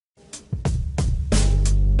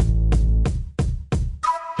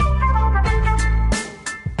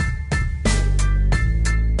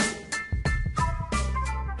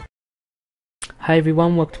Hi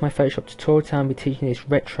everyone, welcome to my Photoshop tutorial. Today I'll be teaching this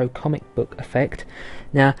retro comic book effect.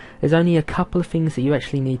 Now there's only a couple of things that you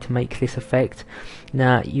actually need to make this effect.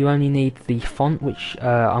 Now you only need the font, which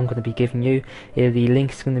I'm going to be giving you. The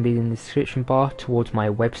link is going to be in the description bar towards my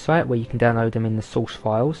website where you can download them in the source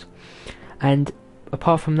files. And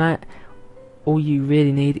apart from that, all you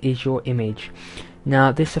really need is your image.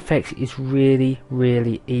 Now this effect is really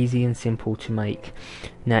easy and simple to make.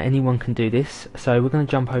 Now anyone can do this, so we're going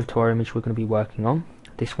to jump over to our image we're going to be working on,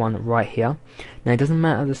 this one right here. Now it doesn't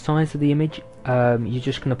matter the size of the image, you're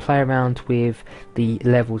just going to play around with the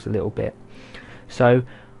levels a little bit. So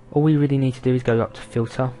all we really need to do is go up to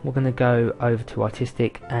filter, we're going to go over to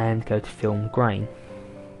artistic and go to film grain.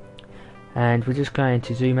 And we're just going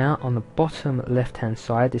to zoom out on the bottom left hand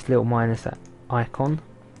side, this little minus icon,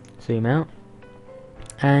 zoom out.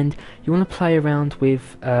 And you want to play around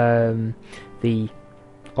with the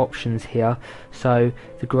options here. So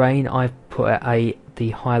the grain I've put at 8,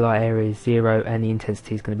 the highlight area is 0 and the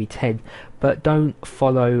intensity is going to be 10, but don't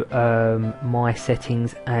follow my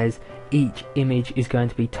settings, as each image is going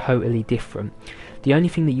to be totally different. The only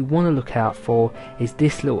thing that you want to look out for is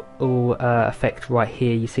this little effect right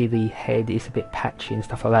here. You see the head is a bit patchy and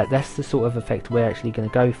stuff like that. That's the sort of effect we're actually going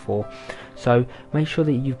to go for. So make sure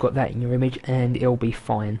that you've got that in your image and it'll be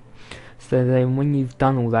fine. So then when you've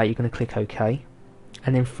done all that, you're going to click OK.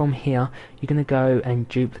 And then from here, you're going to go and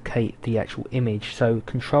duplicate the actual image. So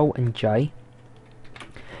Control and J.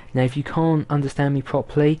 Now if you can't understand me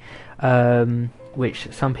properly, which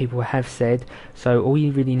some people have said, so all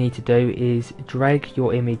you really need to do is drag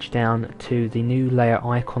your image down to the new layer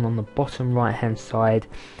icon on the bottom right hand side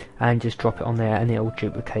and just drop it on there and it will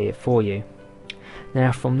duplicate it for you.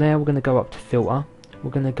 Now from there we're going to go up to filter,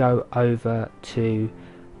 we're going to go over to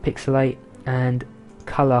pixelate and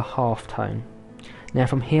color halftone. Now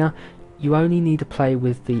from here you only need to play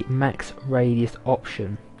with the max radius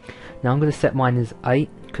option. Now I'm going to set mine as 8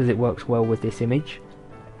 because it works well with this image.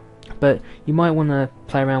 But you might want to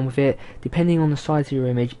play around with it depending on the size of your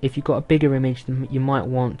image. If you've got a bigger image, then you might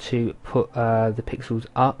want to put the pixels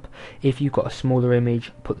up. If you've got a smaller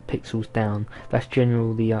image, put the pixels down. That's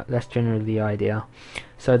generally the idea.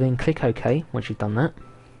 So then click OK once you've done that,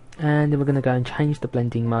 and then we're going to go and change the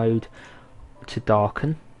blending mode to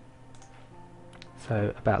darken.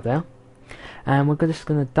 So about there, and we're just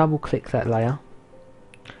going to double click that layer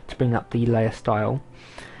to bring up the layer style,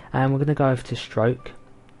 and we're going to go over to stroke.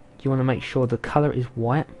 You want to make sure the color is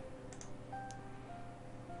white,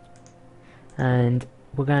 and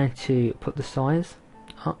we're going to put the size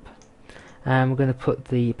up, and we're going to put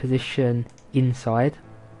the position inside.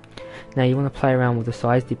 Now you want to play around with the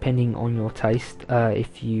size depending on your taste,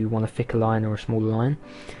 if you want a thicker line or a smaller line.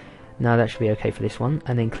 Now that should be okay for this one,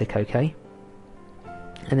 and then click OK.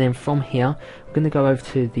 And then from here we're going to go over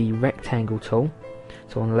to the rectangle tool,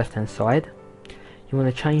 so on the left hand side. You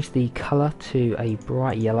want to change the colour to a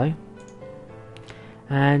bright yellow,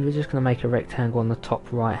 and we're just going to make a rectangle on the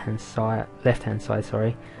top left hand side,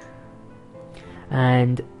 sorry,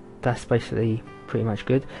 and that's basically pretty much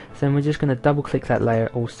good. So then we're just going to double click that layer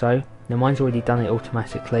also. Now mine's already done it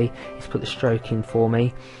automatically, it's put the stroke in for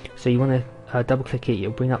me, so you want to double click it,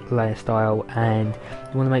 you'll bring up the layer style, and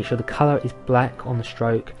you want to make sure the colour is black on the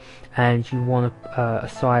stroke, and you want a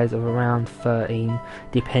size of around 13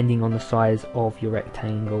 depending on the size of your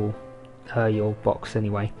rectangle, your box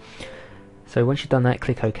anyway. So once you've done that,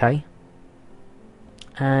 click OK,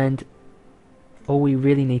 and all we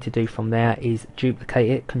really need to do from there is duplicate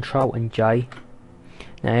it, Control and J.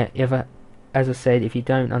 Now as I said, if you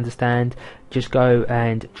don't understand, just go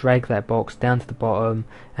and drag that box down to the bottom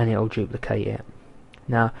and it'll duplicate it.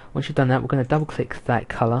 Now once you've done that, we're going to double click that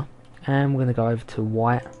colour and we're going to go over to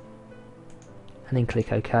white and then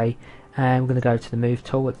click OK, and we're going to go to the move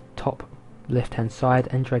tool at the top left hand side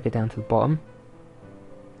and drag it down to the bottom.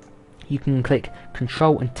 You can click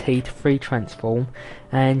Control and T to free transform,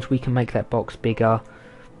 and we can make that box bigger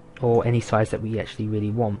or any size that we actually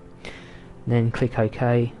really want. And then click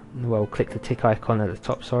OK, well, click the tick icon at the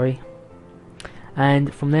top, sorry,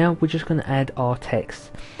 and from there we're just going to add our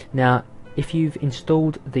text. Now if you've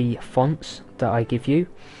installed the fonts that I give you,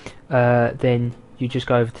 then you just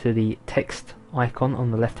go over to the text icon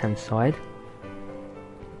on the left hand side,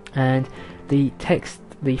 and the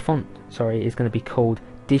font is going to be called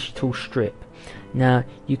Digital Strip. Now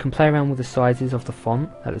you can play around with the sizes of the font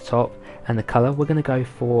at the top and the colour. We're going to go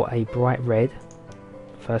for a bright red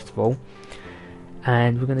first of all,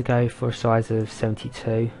 and we're going to go for a size of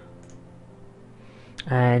 72,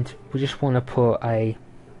 and we just want to put a,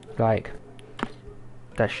 like,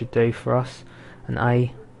 that should do for us, an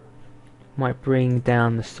A. Might bring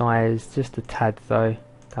down the size just a tad though,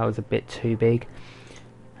 that was a bit too big,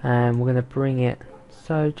 and we're going to bring it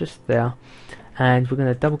so just there, and we're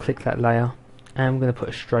going to double click that layer, and we're going to put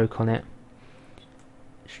a stroke on it.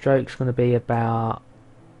 Stroke's going to be about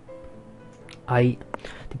 8,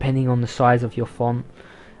 depending on the size of your font,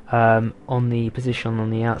 on the position on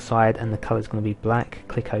the outside, and the colour is going to be black.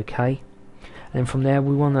 Click OK, and then from there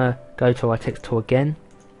we want to go to our text tool again,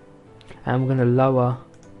 and we're going to lower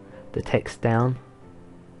the text down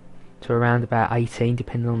to around about 18,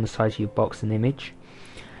 depending on the size of your box and image,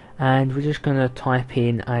 and we're just going to type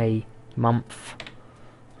in a month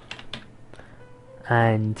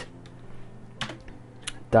and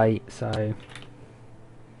date, so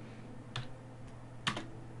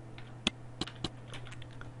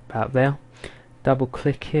about there. Double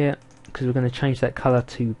click it because we're going to change that colour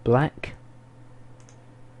to black.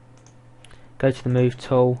 Go to the move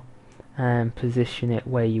tool and position it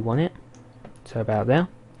where you want it, so about there,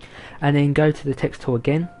 and then go to the text tool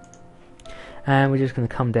again, and we're just going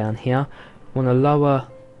to come down here. We want to lower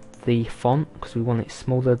the font because we want it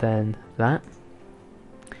smaller than that,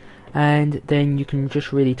 and then you can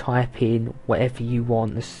just really type in whatever you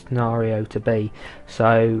want the scenario to be,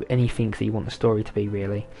 so anything that you want the story to be,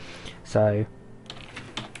 really. So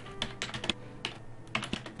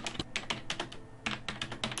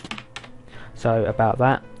about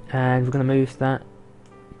that, and we're going to move that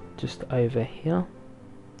just over here.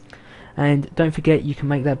 And don't forget, you can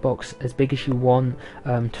make that box as big as you want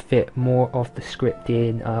to fit more of the script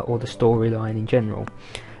in, or the storyline in general.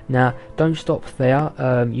 Now don't stop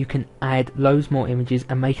there, you can add loads more images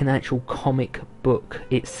and make an actual comic book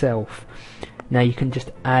itself. Now you can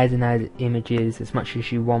just add and add images as much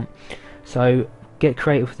as you want, so get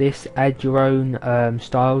creative with this, add your own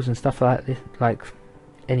styles and stuff like this, like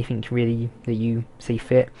anything really that you see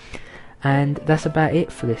fit. And that's about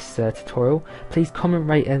it for this tutorial. Please comment,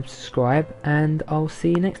 rate and subscribe, and I'll see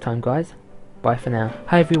you next time, guys. Bye for now.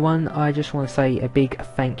 Hi everyone, I just want to say a big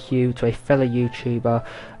thank you to a fellow YouTuber.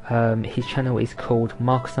 His channel is called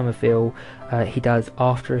Mark Somerville. He does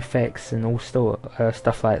After Effects and all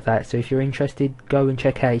stuff like that, so if you're interested, go and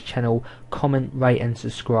check out his channel, comment, rate and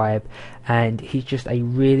subscribe. And he's just a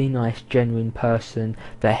really nice, genuine person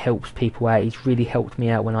that helps people out. He's really helped me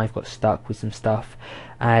out when I've got stuck with some stuff,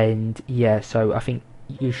 and yeah, so I think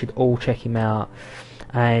you should all check him out.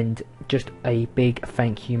 And just a big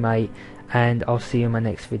thank you, mate, and I'll see you in my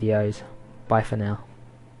next videos. Bye for now.